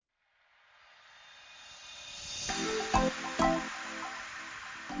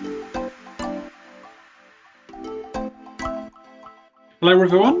Hello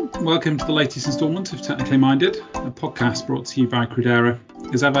everyone, welcome to the latest instalment of Technically Minded, a podcast brought to you by Credera.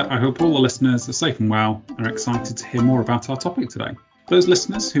 As ever, I hope all the listeners are safe and well and are excited to hear more about our topic today. For those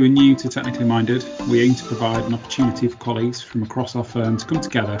listeners who are new to Technically Minded, we aim to provide an opportunity for colleagues from across our firm to come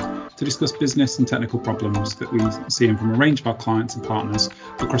together to discuss business and technical problems that we see from a range of our clients and partners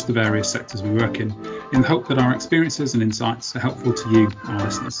across the various sectors we work in the hope that our experiences and insights are helpful to you, our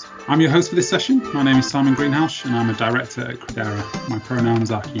listeners. I'm your host for this session. My name is Simon Greenhouse and I'm a director at Credera. My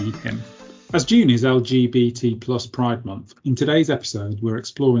pronouns are he, him. As June is LGBT plus Pride Month, in today's episode we're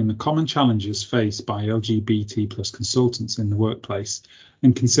exploring the common challenges faced by LGBT plus consultants in the workplace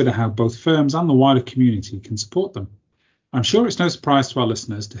and consider how both firms and the wider community can support them. I'm sure it's no surprise to our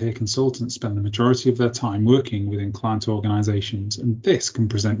listeners to hear consultants spend the majority of their time working within client organisations, and this can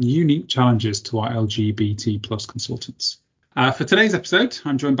present unique challenges to our LGBT plus consultants. For today's episode,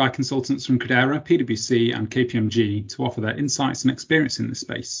 I'm joined by consultants from Credera, PwC and KPMG to offer their insights and experience in this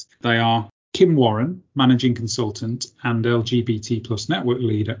space. They are Kim Warren, Managing Consultant and LGBT plus Network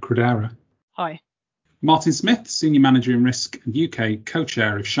Lead at Credera. Hi. Martin Smith, Senior Manager in Risk and UK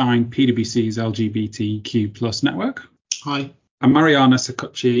Co-Chair of Shine, PwC's LGBTQ plus network. Hi. And Mariana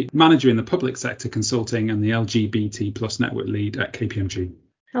Sakuchi, Manager in the Public Sector Consulting and the LGBT plus Network Lead at KPMG.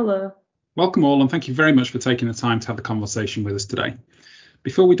 Hello. Welcome all, and thank you very much for taking the time to have the conversation with us today.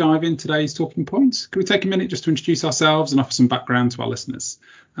 Before we dive in today's talking points, could we take a minute just to introduce ourselves and offer some background to our listeners?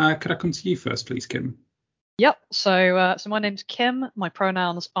 Could I come to you first, please, Kim? Yep. So my name's Kim. My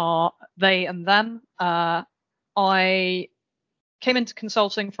pronouns are they and them. I came into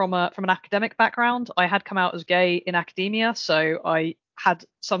consulting from an academic background. I had come out as gay in academia, so I had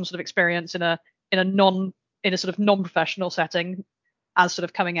some sort of experience in a sort of non-professional setting as sort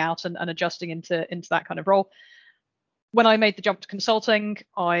of coming out and adjusting into that kind of role. When I made the jump to consulting,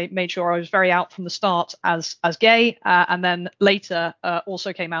 I made sure I was very out from the start as gay, and then later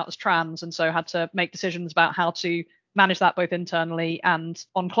also came out as trans, and so had to make decisions about how to manage that both internally and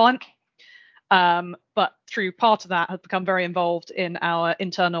on client. But through part of that, have become very involved in our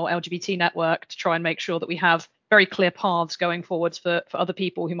internal LGBT network to try and make sure that we have very clear paths going forwards for other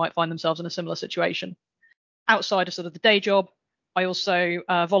people who might find themselves in a similar situation. Outside of sort of the day job, I also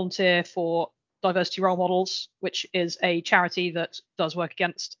volunteer for Diversity Role Models, which is a charity that does work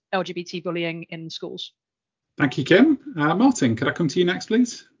against LGBT bullying in schools. Thank you, Kim. Martin, could I come to you next,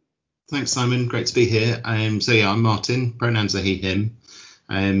 please? Thanks, Simon. Great to be here. I'm Martin. Pronouns are he, him.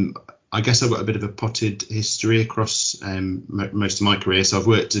 I guess I've got a bit of a potted history across most of my career. So I've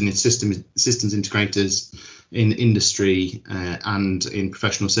worked in systems integrators, in industry and in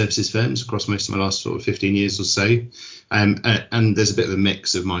professional services firms across most of my last sort of 15 years or so. And there's a bit of a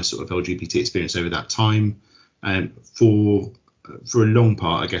mix of my sort of LGBT experience over that time. For a long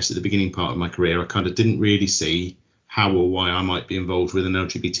part, I guess at the beginning part of my career, I kind of didn't really see how or why I might be involved with an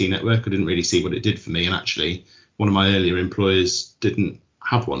LGBT network. I didn't really see what it did for me. And actually, one of my earlier employers didn't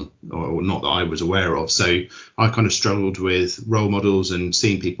have one, or not that I was aware of. So I kind of struggled with role models and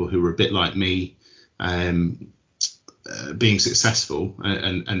seeing people who were a bit like me being successful,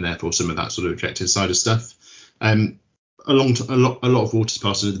 and therefore some of that sort of objective side of stuff. A lot of water's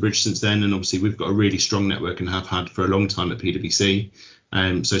passed under the bridge since then, and obviously we've got a really strong network and have had for a long time at PwC.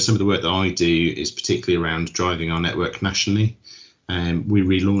 So some of the work that I do is particularly around driving our network nationally. We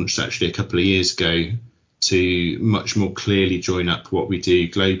relaunched actually a couple of years ago to much more clearly join up what we do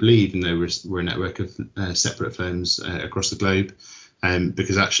globally, even though we're a network of separate firms across the globe.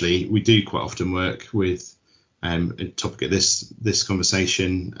 Because actually we do quite often work with a topic of this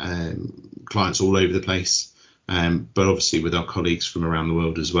conversation, clients all over the place, but obviously with our colleagues from around the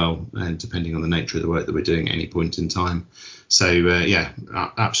world as well, and depending on the nature of the work that we're doing at any point in time. So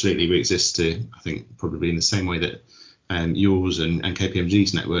absolutely, we exist to, I think, probably in the same way that yours and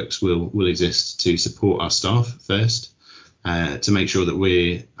KPMG's networks will exist to support our staff first, to make sure that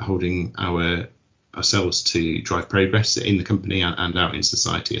we're holding ourselves to drive progress in the company and out in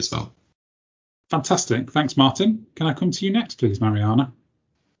society as well. Fantastic. Thanks, Martin. Can I come to you next, please, Mariana?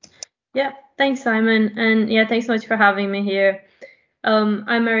 Yeah, thanks, Simon. And yeah, thanks so much for having me here.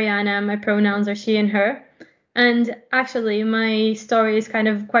 I'm Mariana. My pronouns are she and her. And actually, my story is kind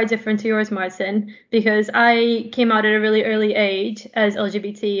of quite different to yours, Martin, because I came out at a really early age as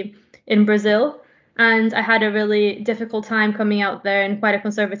LGBT in Brazil. And I had a really difficult time coming out there in quite a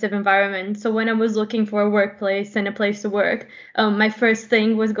conservative environment. So when I was looking for a workplace and a place to work, my first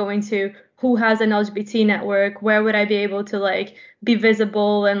thing was going to who has an LGBT network, where would I be able to be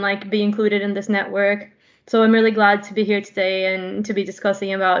visible and be included in this network. So I'm really glad to be here today and to be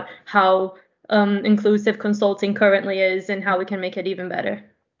discussing about how inclusive consulting currently is and how we can make it even better.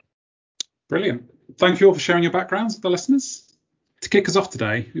 Brilliant. Thank you all for sharing your backgrounds with the listeners. To kick us off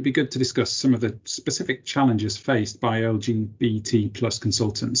today, it'd be good to discuss some of the specific challenges faced by LGBT plus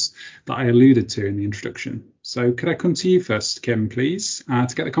consultants that I alluded to in the introduction. So could I come to you first, Kim, please,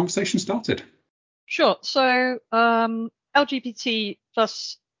 to get the conversation started? Sure. So LGBT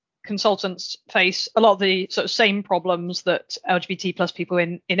plus consultants face a lot of the sort of same problems that LGBT plus people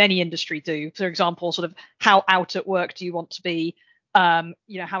in any industry do. For example, sort of how out at work do you want to be?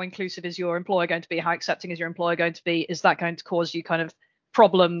 How inclusive is your employer going to be? How accepting is your employer going to be? Is that going to cause you kind of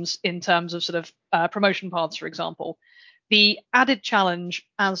problems in terms of sort of promotion paths, for example? The added challenge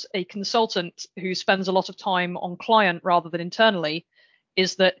as a consultant who spends a lot of time on client rather than internally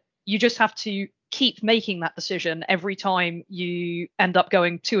is that you just have to keep making that decision every time you end up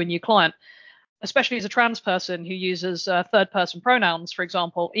going to a new client, especially as a trans person who uses third person pronouns, for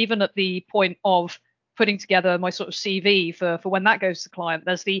example. Even at the point of putting together my sort of CV for when that goes to the client,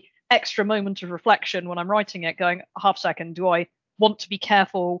 there's the extra moment of reflection when I'm writing it going, half second, do I want to be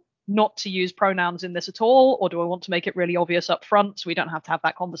careful not to use pronouns in this at all, or do I want to make it really obvious up front so we don't have to have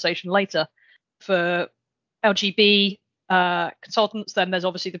that conversation later? For LGB consultants, then there's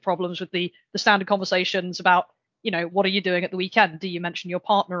obviously the problems with the standard conversations about, what are you doing at the weekend? Do you mention your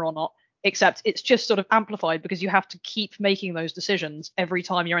partner or not? Except it's just sort of amplified because you have to keep making those decisions every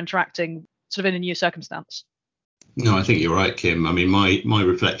time you're interacting sort of in a new circumstance. No, I think you're right, Kim. I mean, my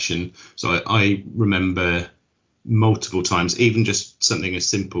reflection, so I remember multiple times, even just something as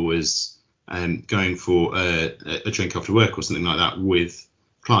simple as going for a drink after work or something like that with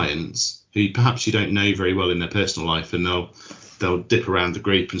clients who perhaps you don't know very well in their personal life, and they'll dip around the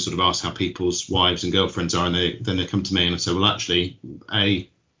group and sort of ask how people's wives and girlfriends are, and then they come to me and I say, well, actually, A,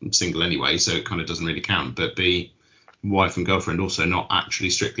 I'm single anyway, so it kind of doesn't really count, but B, wife and girlfriend also not actually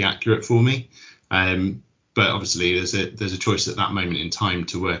strictly accurate for me. But obviously there's a choice at that moment in time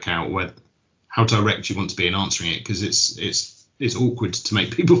to work out how direct you want to be in answering it, because it's awkward to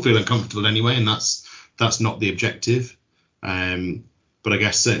make people feel uncomfortable anyway, and that's not the objective. But I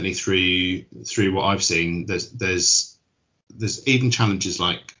guess certainly through what I've seen, there's even challenges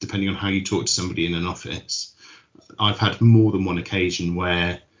like, depending on how you talk to somebody in an office, I've had more than one occasion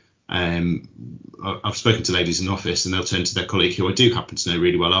where I've spoken to ladies in the office and they'll turn to their colleague who I do happen to know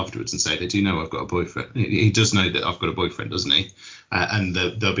really well afterwards and say, they do know I've got a boyfriend. He does know that I've got a boyfriend, doesn't he? And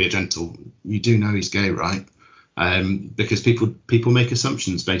there'll be a gentle, you do know he's gay, right? Because people make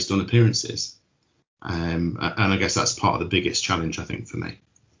assumptions based on appearances. And I guess that's part of the biggest challenge, I think, for me.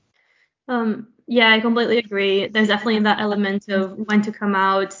 Yeah, I completely agree. There's definitely that element of when to come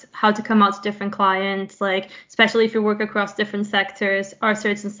out, how to come out to different clients, like especially if you work across different sectors, are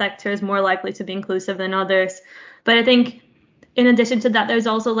certain sectors more likely to be inclusive than others? But I think in addition to that, there's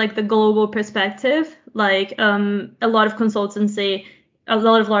also like the global perspective, like a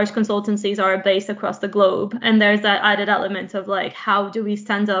lot of large consultancies are based across the globe, and there's that added element of like, how do we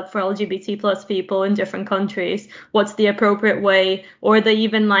stand up for LGBT plus people in different countries? What's the appropriate way, or the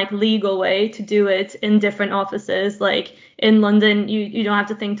even like legal way to do it in different offices? Like in London, you don't have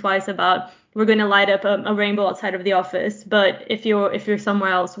to think twice about, we're going to light up a rainbow outside of the office. But if you're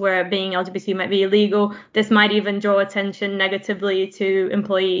somewhere else where being LGBT might be illegal, this might even draw attention negatively to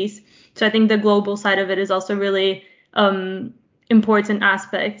employees. So I think the global side of it is also really important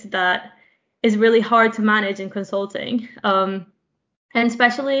aspect that is really hard to manage in consulting, and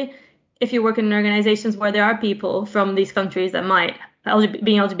especially if you work in organizations where there are people from these countries that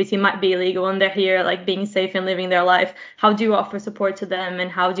being LGBT might be illegal, and they're here like being safe and living their life. How do you offer support to them, and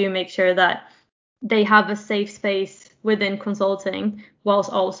how do you make sure that they have a safe space within consulting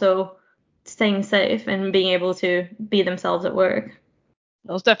whilst also staying safe and being able to be themselves at work?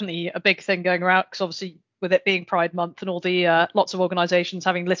 That was definitely a big thing going around, because obviously with it being Pride Month and all the lots of organisations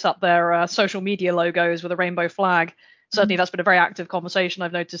having lit up their social media logos with a rainbow flag, certainly that's been a very active conversation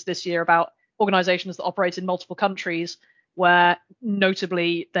I've noticed this year about organisations that operate in multiple countries, where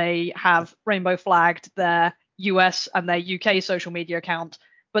notably they have rainbow flagged their US and their UK social media account,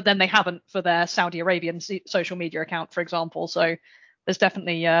 but then they haven't for their Saudi Arabian social media account, for example. So there's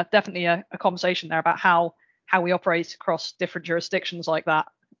definitely a conversation there about how we operate across different jurisdictions like that.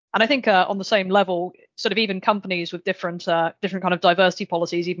 And I think on the same level, sort of even companies with different kind of diversity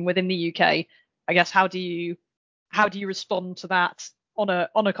policies, even within the UK, I guess, how do you respond to that on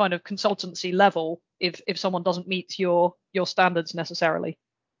a kind of consultancy level if someone doesn't meet your standards necessarily?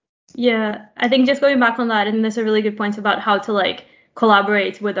 Yeah, I think just going back on that, and there's a really good point about how to like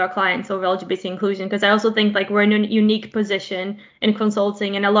collaborate with our clients over LGBT inclusion, because I also think like we're in a unique position in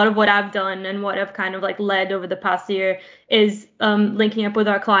consulting, and a lot of what I've done and what I've kind of like led over the past year is linking up with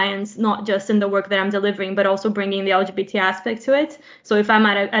our clients, not just in the work that I'm delivering, but also bringing the LGBT aspect to it. So if I'm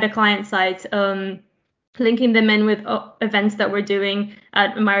at a client site, linking them in with events that we're doing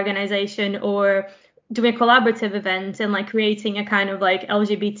at my organization, or doing a collaborative event and like creating a kind of like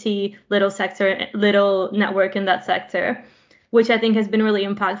LGBT little network in that sector, which I think has been really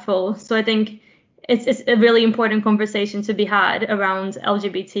impactful. So I think it's a really important conversation to be had around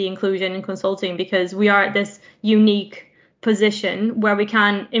LGBT inclusion in consulting, because we are at this unique position where we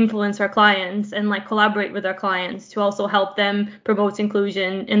can influence our clients and like collaborate with our clients to also help them promote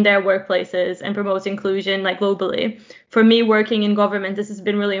inclusion in their workplaces and promote inclusion like globally. For me, working in government, this has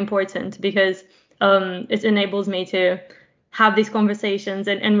been really important because it enables me to have these conversations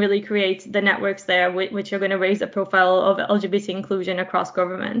and really create the networks there which are going to raise the profile of LGBT inclusion across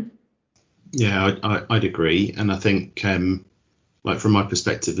government. Yeah, I'd agree. And I think like from my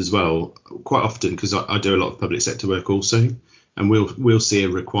perspective as well, quite often, because I do a lot of public sector work also, and we'll see a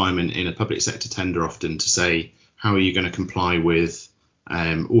requirement in a public sector tender often to say, how are you going to comply with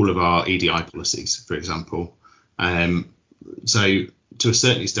all of our EDI policies, for example. So to a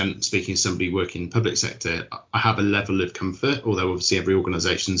certain extent, speaking as somebody working in the public sector, I have a level of comfort, although obviously every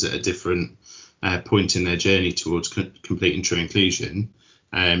organisation's at a different point in their journey towards complete and true inclusion.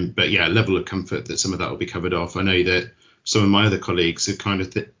 But yeah, a level of comfort that some of that will be covered off. I know that some of my other colleagues have kind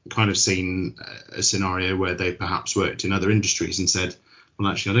of seen a scenario where they perhaps worked in other industries and said,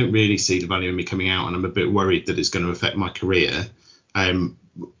 well, actually, I don't really see the value in me coming out, and I'm a bit worried that it's going to affect my career. I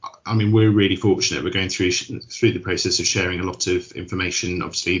mean, we're really fortunate. We're going through the process of sharing a lot of information,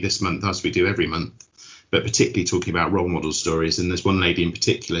 obviously, this month, as we do every month, but particularly talking about role model stories. And there's one lady in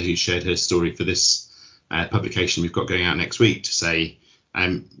particular who shared her story for this publication we've got going out next week to say,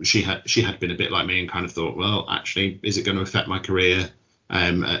 she had been a bit like me and kind of thought, well, actually, is it going to affect my career?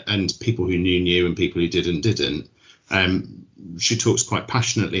 And people who knew and people who didn't. She talks quite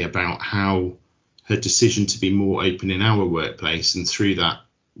passionately about how her decision to be more open in our workplace, and through that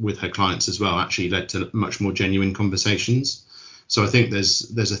with her clients as well, actually led to much more genuine conversations. So I think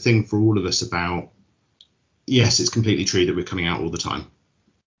there's a thing for all of us about, yes, it's completely true that we're coming out all the time.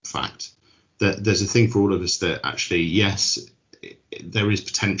 Fact. That there's a thing for all of us that actually, yes, there is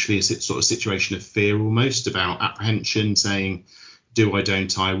potentially a sort of situation of fear almost, about apprehension, saying, do I,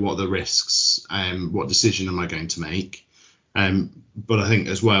 don't I, what are the risks, what decision am I going to make? But I think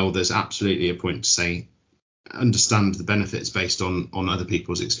as well, there's absolutely a point to say, understand the benefits based on other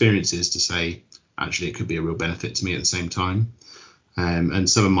people's experiences, to say, actually, it could be a real benefit to me at the same time. And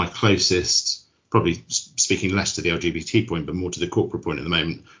some of my closest, probably speaking less to the LGBT point, but more to the corporate point at the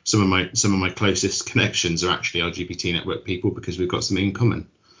moment, some of my closest connections are actually LGBT network people, because we've got something in common.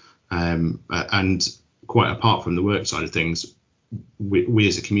 And quite apart from the work side of things, we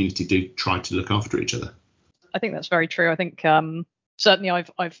as a community do try to look after each other. I think that's very true. I think certainly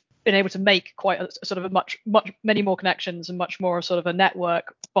I've been able to make quite a sort of many more connections and much more sort of a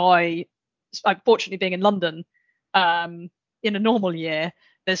network by, unfortunately, being in London. In a normal year,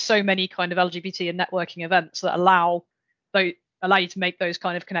 there's so many kind of LGBT and networking events that allow you to make those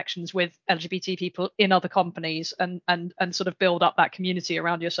kind of connections with LGBT people in other companies and sort of build up that community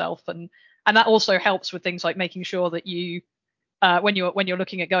around yourself. And that also helps with things like making sure that you, when you're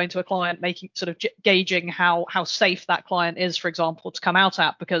looking at going to a client, making sort of gauging how safe that client is, for example, to come out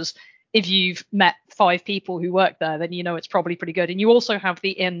at, because if you've met 5 people who work there, then you know it's probably pretty good. And you also have the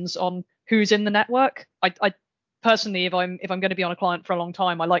ins on who's in the network. I personally, if I'm going to be on a client for a long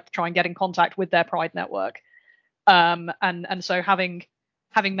time, I like to try and get in contact with their Pride network. And so having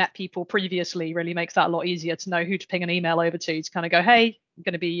met people previously really makes that a lot easier to know who to ping an email over to kind of go, hey, I'm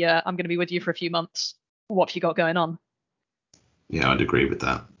going to be with you for a few months. What have you got going on? Yeah, I'd agree with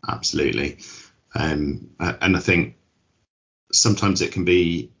that. Absolutely. And I think sometimes it can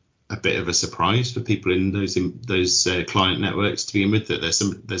be a bit of a surprise for people in those client networks to begin with, that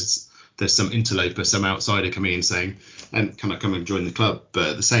there's some interloper, some outsider coming in saying, can I come and join the club?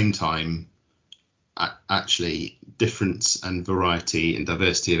 But at the same time, actually, difference and variety and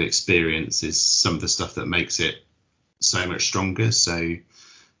diversity of experience is some of the stuff that makes it so much stronger. So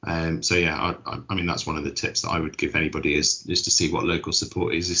yeah, I mean, that's one of the tips that I would give anybody is to see what local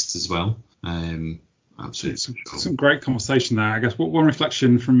support exists as well. Absolutely. Some great conversation there. I guess one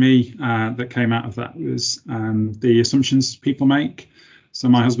reflection from me that came out of that was the assumptions people make. So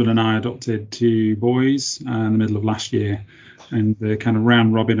my husband and I adopted 2 boys in the middle of last year, and the kind of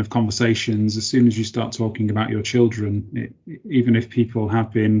round robin of conversations, as soon as you start talking about your children, even if people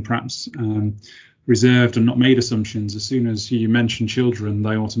have been perhaps reserved and not made assumptions, as soon as you mention children,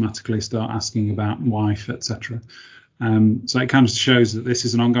 they automatically start asking about wife, etc. So it kind of shows that this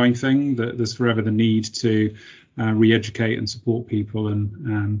is an ongoing thing, that there's forever the need to re-educate and support people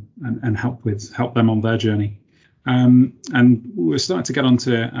and help them on their journey. And we're starting to get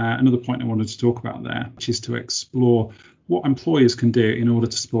onto another point I wanted to talk about there, which is to explore what employers can do in order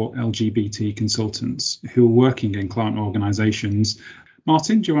to support LGBT consultants who are working in client organisations.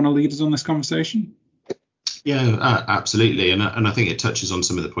 Martin, do you want to lead us on this conversation? Yeah, absolutely. And I think it touches on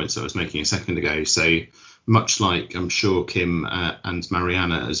some of the points I was making a second ago. So much like I'm sure Kim and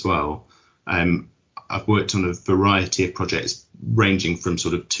Mariana as well, I've worked on a variety of projects ranging from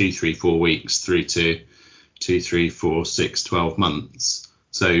sort of 2, 3, 4 weeks through to 2, 3, 4, 6, 12 months.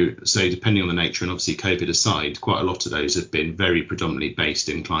 So depending on the nature, and obviously COVID aside, quite a lot of those have been very predominantly based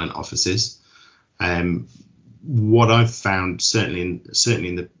in client offices. What I've found certainly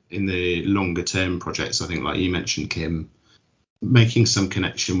in the longer term projects, I think like you mentioned, Kim, making some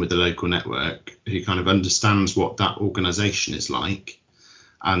connection with the local network who kind of understands what that organisation is like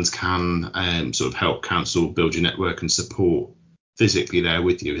and can sort of help counsel, build your network and support physically there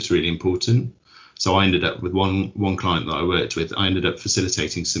with you is really important. So I ended up with one client that I worked with, I ended up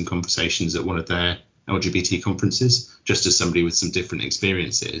facilitating some conversations at one of their LGBT conferences, just as somebody with some different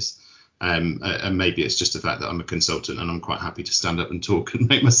experiences. And maybe it's just the fact that I'm a consultant and I'm quite happy to stand up and talk and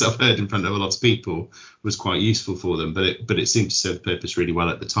make myself heard in front of a lot of people was quite useful for them. But it seemed to serve the purpose really well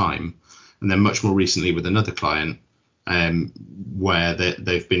at the time. And then much more recently with another client, where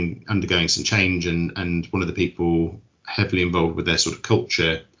they've been undergoing some change, and one of the people heavily involved with their sort of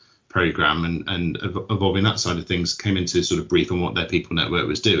culture program and evolving that side of things came in to sort of brief on what their people network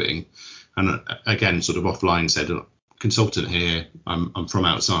was doing. And again, sort of offline said, consultant here, I'm from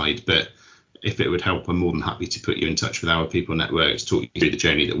outside, but if it would help, I'm more than happy to put you in touch with our people network to talk you through the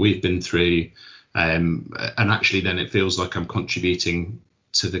journey that we've been through. And actually then it feels like I'm contributing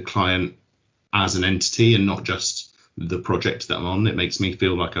to the client as an entity and not just the project that I'm on. It makes me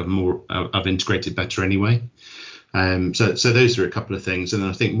feel like I've integrated better anyway. So those are a couple of things. And then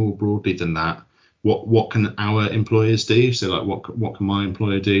I think more broadly than that, what can our employers do? So like what can my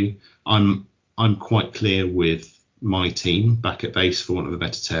employer do? I'm quite clear with my team back at base, for want of a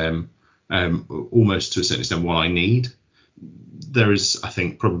better term, almost to a certain extent what I need. There is, I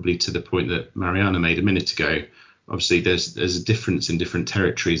think, probably to the point that Mariana made a minute ago, obviously there's a difference in different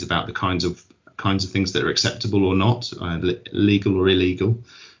territories about the kinds of things that are acceptable or not, legal or illegal.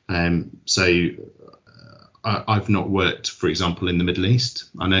 So I've not worked, for example, in the Middle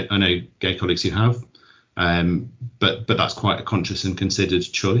East. I know gay colleagues who have, but that's quite a conscious and considered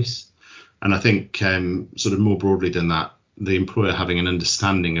choice. And I think sort of more broadly than that, the employer having an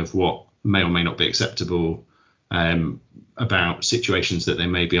understanding of what may or may not be acceptable about situations that they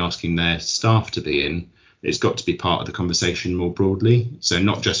may be asking their staff to be in, it's got to be part of the conversation more broadly. So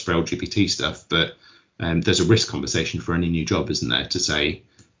not just for LGBT stuff, but there's a risk conversation for any new job, isn't there, to say,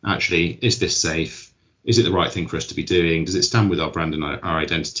 actually, is this safe? Is it the right thing for us to be doing? Does it stand with our brand and our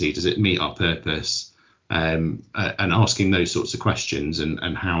identity? Does it meet our purpose? And asking those sorts of questions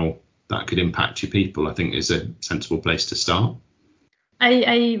and how that could impact your people, I think is a sensible place to start.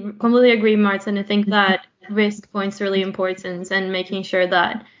 I completely agree, Martin. I think that risk point's really important, and making sure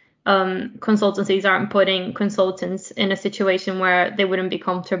that consultancies aren't putting consultants in a situation where they wouldn't be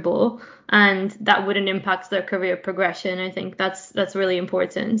comfortable and that wouldn't impact their career progression. I think that's really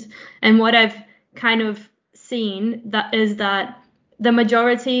important. And what I've kind of seen that is that the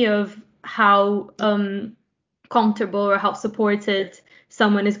majority of how comfortable or how supported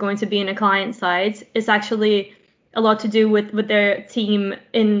someone is going to be in a client side is actually a lot to do with their team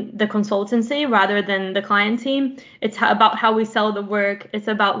in the consultancy rather than the client team. It's about how we sell the work. It's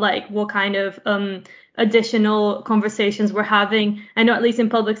about like what kind of additional conversations we're having. I know at least in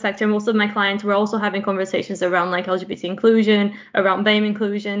public sector, most of my clients were also having conversations around like LGBT inclusion, around BAME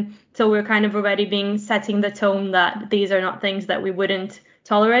inclusion. So we're kind of already setting the tone that these are not things that we wouldn't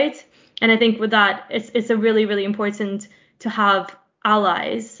tolerate. And I think with that, it's a really, really important to have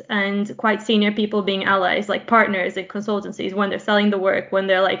allies, and quite senior people being allies, like partners in consultancies when they're selling the work, when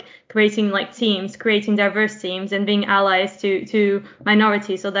they're like creating like teams, creating diverse teams, and being allies to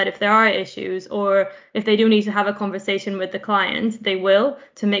minorities, so that if there are issues or if they do need to have a conversation with the client, they will,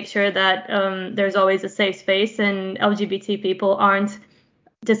 to make sure that there's always a safe space and LGBT people aren't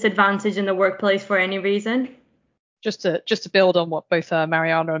disadvantaged in the workplace for any reason. Just to build on what both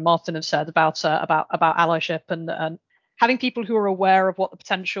Mariana and Martin have said about allyship and having people who are aware of what the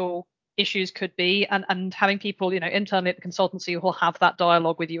potential issues could be, and having people, internally at the consultancy who will have that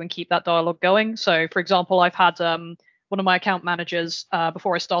dialogue with you and keep that dialogue going. So, for example, I've had one of my account managers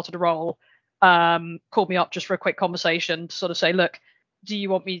before I started a role called me up just for a quick conversation to sort of say, look, do you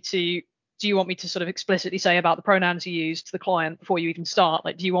want me to sort of explicitly say about the pronouns you use to the client before you even start?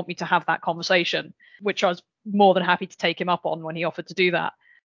 Like, do you want me to have that conversation? Which I was more than happy to take him up on when he offered to do that.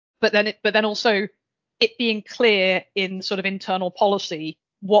 But then also, it being clear in sort of internal policy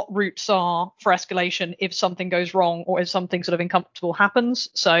what routes are for escalation if something goes wrong or if something sort of uncomfortable happens.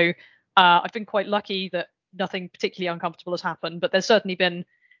 So I've been quite lucky that nothing particularly uncomfortable has happened, but there's certainly been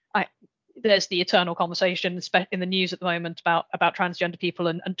there's the eternal conversation in the news at the moment about transgender people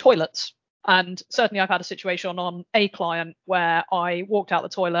and toilets. And certainly I've had a situation on a client where I walked out the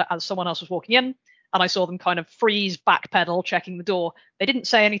toilet as someone else was walking in, and I saw them kind of freeze, backpedal, checking the door. They didn't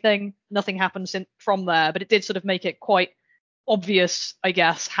say anything, nothing happened from there, but it did sort of make it quite obvious, I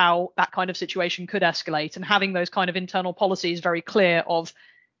guess, how that kind of situation could escalate, and having those kind of internal policies very clear of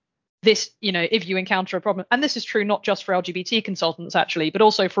this, if you encounter a problem, and this is true not just for LGBT consultants actually, but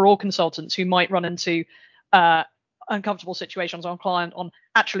also for all consultants who might run into uncomfortable situations on client, on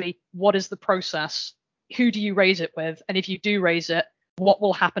actually what is the process, who do you raise it with, and if you do raise it, what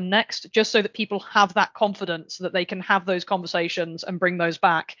will happen next, just so that people have that confidence that they can have those conversations and bring those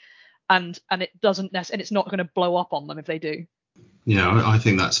back, and it's not going to blow up on them if they do. Yeah, I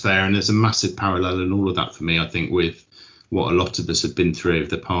think that's fair, and there's a massive parallel in all of that for me, I think, with what a lot of us have been through over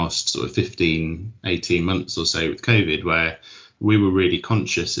the past sort of 15, 18 months or so with COVID, where we were really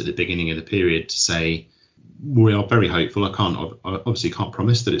conscious at the beginning of the period to say, we are very hopeful. I obviously can't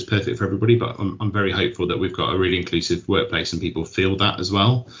promise that it's perfect for everybody, but I'm very hopeful that we've got a really inclusive workplace and people feel that as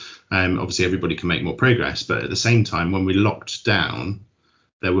well. Obviously everybody can make more progress, but at the same time, when we locked down,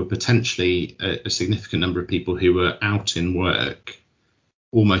 there were potentially a significant number of people who were out in work,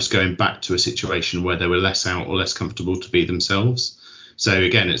 almost going back to a situation where they were less out or less comfortable to be themselves. So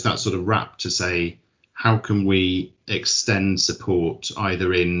again, it's that sort of wrap to say, how can we extend support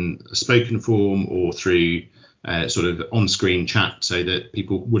either in a spoken form or through sort of on-screen chat, so that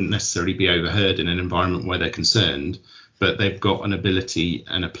people wouldn't necessarily be overheard in an environment where they're concerned, but they've got an ability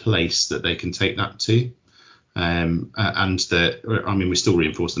and a place that they can take that to. And that, I mean, we still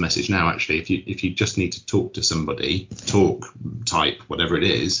reinforce the message now, actually, if you just need to talk to somebody, type, whatever it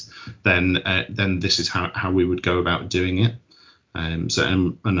is, then this is how we would go about doing it. And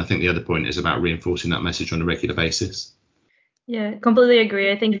I think the other point is about reinforcing that message on a regular basis. Yeah, completely agree.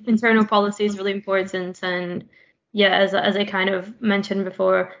 I think internal policy is really important, and yeah, as I kind of mentioned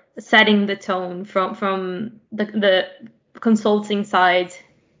before, setting the tone from the consulting side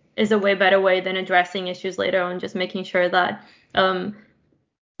is a way better way than addressing issues later on. Just making sure that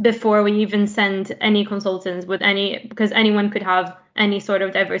before we even send any consultants because anyone could have any sort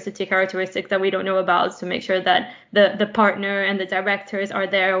of diversity characteristic that we don't know about, to make sure that the partner and the directors are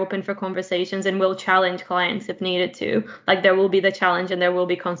there open for conversations and will challenge clients if needed to. Like, there will be the challenge and there will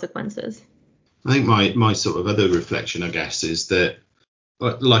be consequences. I think my sort of other reflection, I guess, is that,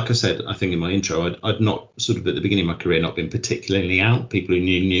 like I said, I think in my intro, I'd not sort of at the beginning of my career not been particularly out. People who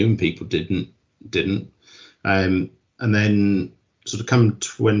knew and people didn't. And then sort of come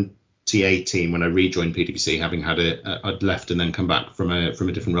 2018, when I rejoined PwC, having had I'd left and then come back from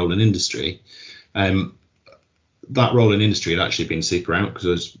a different role in industry. That role in industry had actually been super out, because I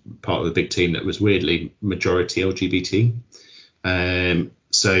was part of a big team that was weirdly majority LGBT.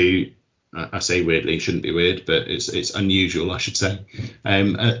 So I say weirdly, shouldn't be weird, but it's unusual, I should say.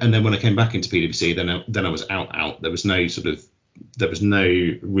 And then when I came back into PwC, then I was out. There was no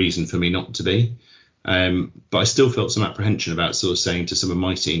reason for me not to be. But I still felt some apprehension about sort of saying to some of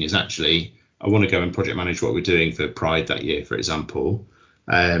my seniors, actually, I want to go and project manage what we're doing for Pride that year, for example.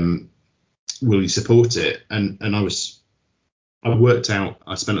 Will you support it? And I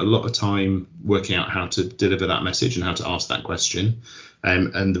spent a lot of time working out how to deliver that message and how to ask that question.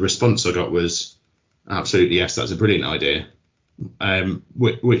 And the response I got was, absolutely, yes, that's a brilliant idea,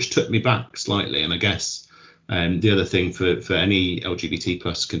 which took me back slightly. And I guess the other thing for any LGBT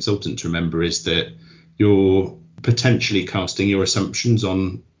plus consultant to remember is that you're potentially casting your assumptions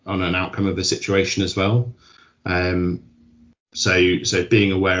on an outcome of a situation as well. So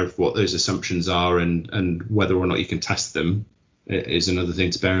being aware of what those assumptions are and whether or not you can test them is another thing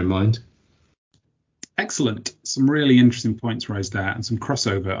to bear in mind. Excellent. Some really interesting points raised there, and some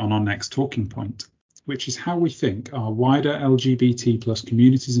crossover on our next talking point, which is how we think our wider LGBT plus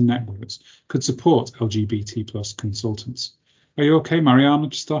communities and networks could support LGBT plus consultants. Are you okay, Mariana,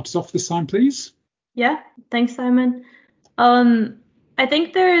 to start us off this time, please? Yeah, thanks, Simon. I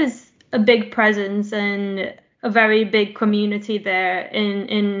think there is a big presence and a very big community there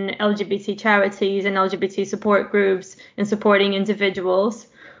in LGBT charities and LGBT support groups and supporting individuals.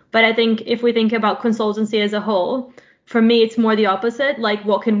 But I think if we think about consultancy as a whole, for me, it's more the opposite. Like,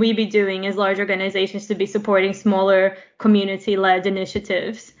 what can we be doing as large organizations to be supporting smaller community-led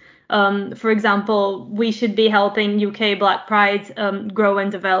initiatives? For example, we should be helping UK Black Pride grow and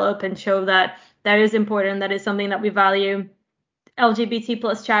develop and show that is important, that is something that we value. LGBT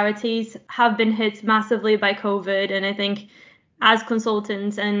plus charities have been hit massively by COVID. And I think as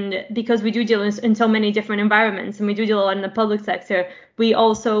consultants, and because we do deal in so many different environments and we do deal a lot in the public sector, we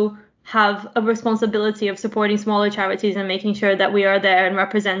also have a responsibility of supporting smaller charities and making sure that we are there and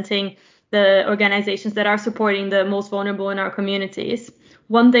representing the organizations that are supporting the most vulnerable in our communities.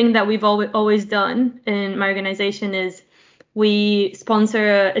 One thing that we've always done in my organization is we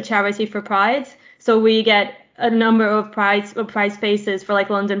sponsor a charity for Pride. So we get a number of Pride spaces for like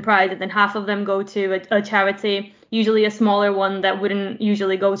London Pride, and then half of them go to a charity, usually a smaller one that wouldn't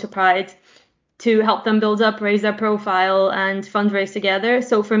usually go to Pride, to help them build up, raise their profile, and fundraise together.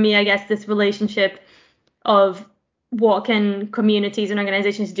 So for me, I guess this relationship of what can communities and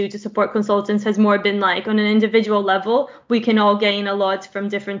organizations do to support consultants has more been like on an individual level. We can all gain a lot from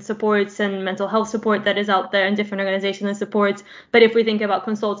different supports and mental health support that is out there and different organizations and supports. But if we think about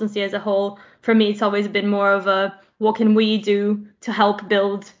consultancy as a whole, for me, it's always been more of a what can we do to help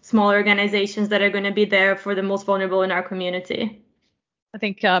build smaller organizations that are going to be there for the most vulnerable in our community. I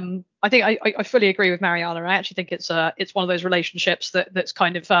think I fully agree with Mariana. I actually think it's one of those relationships that's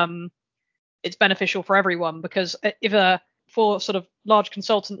kind of it's beneficial for everyone, because for sort of large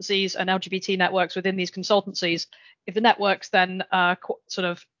consultancies and LGBT networks within these consultancies, if the networks then sort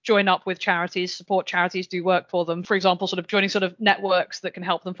of join up with charities, support charities, do work for them, for example, sort of joining sort of networks that can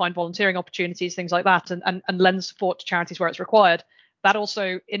help them find volunteering opportunities, things like that, and lend support to charities where it's required, that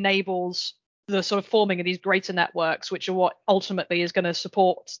also enables the sort of forming of these greater networks, which are what ultimately is going to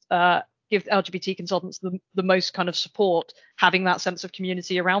support, give LGBT consultants the most kind of support, having that sense of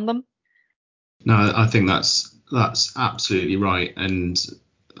community around them. No, I think that's absolutely right. And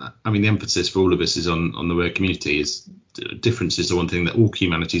I mean, the emphasis for all of us is on the word community. Is differences are one thing that all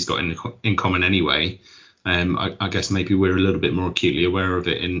humanity's got in common anyway. I guess maybe we're a little bit more acutely aware of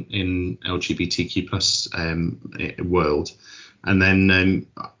it in LGBTQ plus world. And then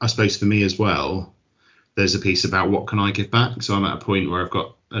I suppose for me as well, there's a piece about what can I give back. So I'm at a point where I've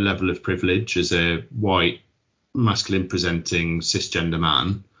got a level of privilege as a white, masculine presenting cisgender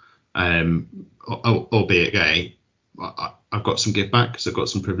man. Albeit gay, I've got some give back because I've got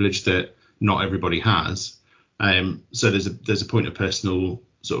some privilege that not everybody has. So there's a point of personal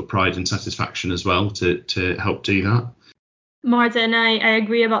sort of pride and satisfaction as well to help do that. Martin, I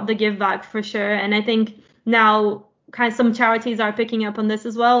agree about the give back for sure, and I think now kind of some charities are picking up on this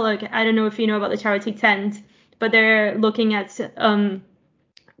as well. Like, I don't know if you know about the charity Tent, but they're looking at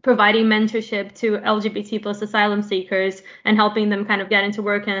providing mentorship to LGBT plus asylum seekers and helping them kind of get into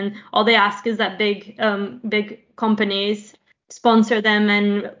work. And all they ask is that big companies sponsor them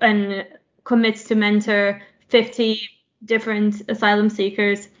and commit to mentor 50 different asylum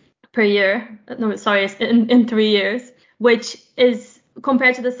seekers per year. No, sorry, in 3 years, which is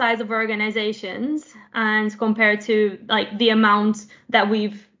compared to the size of organizations and compared to like the amount that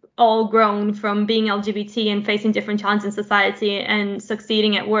we've all grown from being LGBT and facing different challenges in society and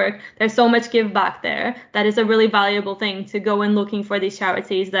succeeding at work. There's so much give back there that is a really valuable thing to go and looking for these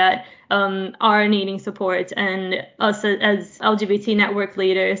charities that are needing support, and us as LGBT network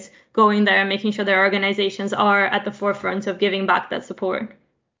leaders going there and making sure their organizations are at the forefront of giving back that support.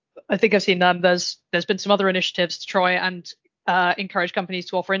 I think I've seen there's been some other initiatives to try and encourage companies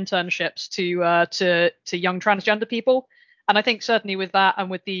to offer internships to young transgender people. And I think certainly with that and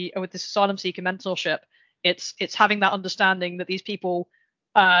with this asylum seeker mentorship, it's having that understanding that these people,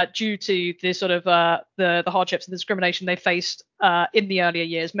 due to the sort of the hardships and discrimination they faced in the earlier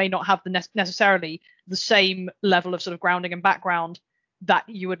years, may not have necessarily the same level of sort of grounding and background that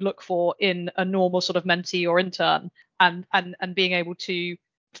you would look for in a normal sort of mentee or intern, and being able to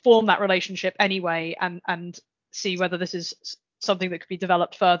form that relationship anyway and see whether this is something that could be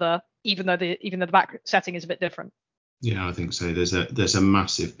developed further, even though the back setting is a bit different. Yeah, I think so. There's a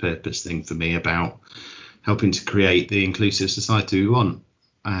massive purpose thing for me about helping to create the inclusive society we want,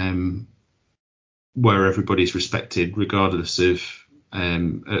 where everybody's respected regardless of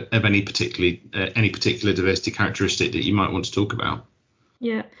any particular diversity characteristic that you might want to talk about.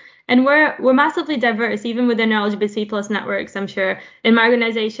 Yeah, and we're massively diverse, even within LGBT plus networks. I'm sure in my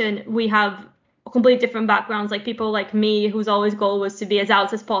organization we have completely different backgrounds, like people like me whose always goal was to be as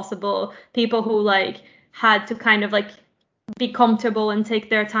out as possible, people who like had to kind of like be comfortable and take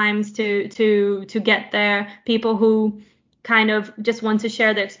their times to get there, people who kind of just want to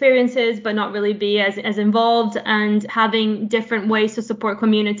share their experiences but not really be as involved, and having different ways to support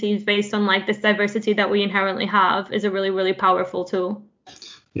communities based on like this diversity that we inherently have is a really, really powerful tool.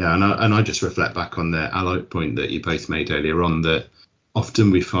 Yeah, and I just reflect back on the ally point that you both made earlier on, that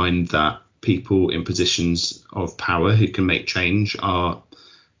often we find that people in positions of power who can make change are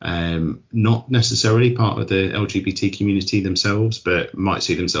not necessarily part of the LGBT community themselves, but might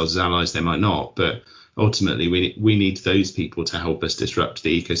see themselves as allies, they might not. But ultimately, we need those people to help us disrupt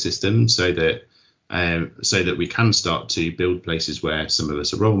the ecosystem so that we can start to build places where some of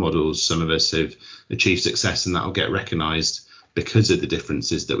us are role models, some of us have achieved success, and that will get recognised because of the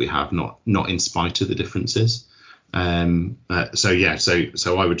differences that we have, not in spite of the differences. So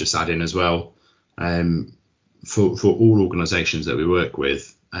I would just add in as well, for all organisations that we work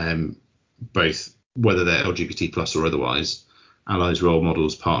with, both whether they're LGBT plus or otherwise, allies, role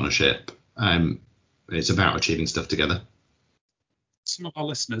models, partnership, it's about achieving stuff together. Some of our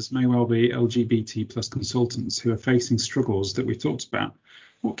listeners may well be LGBT plus consultants who are facing struggles that we've talked about.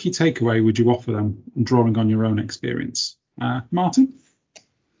 What key takeaway would you offer them, drawing on your own experience? Martin?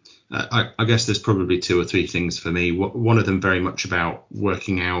 I guess there's probably two or three things for me. One of them very much about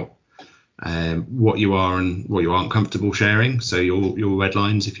working out what you are and what you aren't comfortable sharing. So your red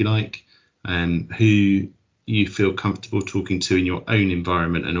lines, if you like, who you feel comfortable talking to in your own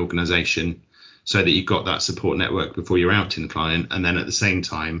environment and organisation, so that you've got that support network before you're out in client. And then at the same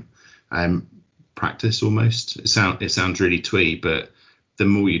time, practice almost. It sounds really twee, but the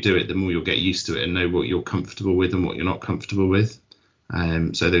more you do it, the more you'll get used to it and know what you're comfortable with and what you're not comfortable with.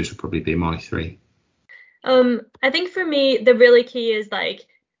 So those would probably be my three. I think for me, the really key is like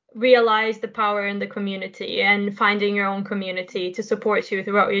realize the power in the community and finding your own community to support you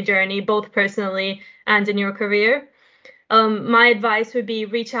throughout your journey, both personally and in your career. My advice would be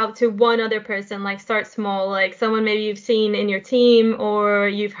reach out to one other person, like start small, like someone maybe you've seen in your team or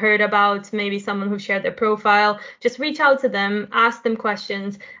you've heard about, maybe someone who shared their profile. Just reach out to them, ask them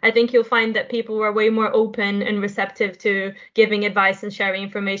questions. I think you'll find that people were way more open and receptive to giving advice and sharing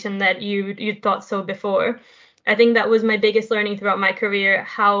information that you thought so before. I think that was my biggest learning throughout my career,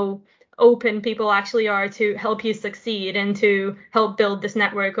 how open people actually are to help you succeed and to help build this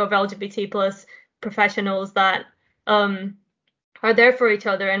network of LGBT plus professionals that are there for each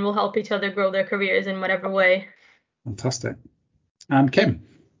other and will help each other grow their careers in whatever way. Fantastic. And Kim?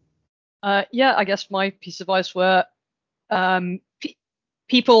 I guess my piece of advice were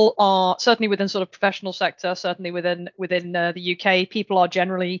people are certainly within sort of professional sector, certainly within the UK, people are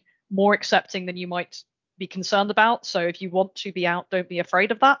generally more accepting than you might be concerned about. So if you want to be out, don't be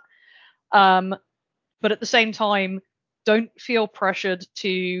afraid of that. But at the same time, don't feel pressured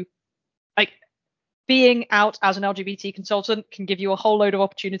to, like, being out as an LGBT consultant can give you a whole load of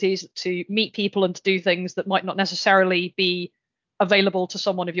opportunities to meet people and to do things that might not necessarily be available to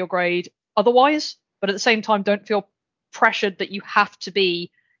someone of your grade otherwise. But at the same time, don't feel pressured that you have to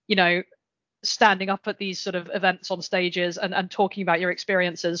be, standing up at these sort of events on stages and talking about your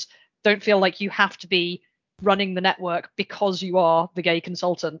experiences. Don't feel like you have to be running the network because you are the gay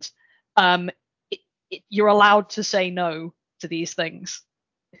consultant. You're allowed to say no to these things.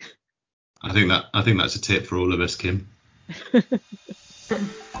 I think that's a tip for all of us, Kim.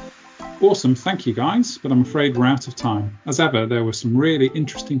 Awesome, thank you guys, but I'm afraid we're out of time. As ever, there were some really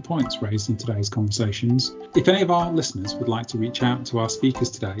interesting points raised in today's conversations. If any of our listeners would like to reach out to our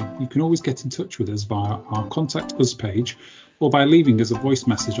speakers today, you can always get in touch with us via our Contact Us page or by leaving us a voice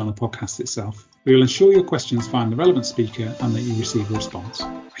message on the podcast itself. We will ensure your questions find the relevant speaker and that you receive a response.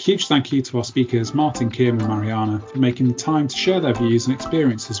 A huge thank you to our speakers Martin, Kim and Mariana for making the time to share their views and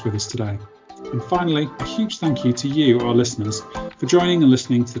experiences with us today. And finally, a huge thank you to you, our listeners, for joining and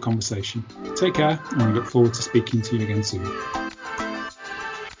listening to the conversation. Take care, and we look forward to speaking to you again soon.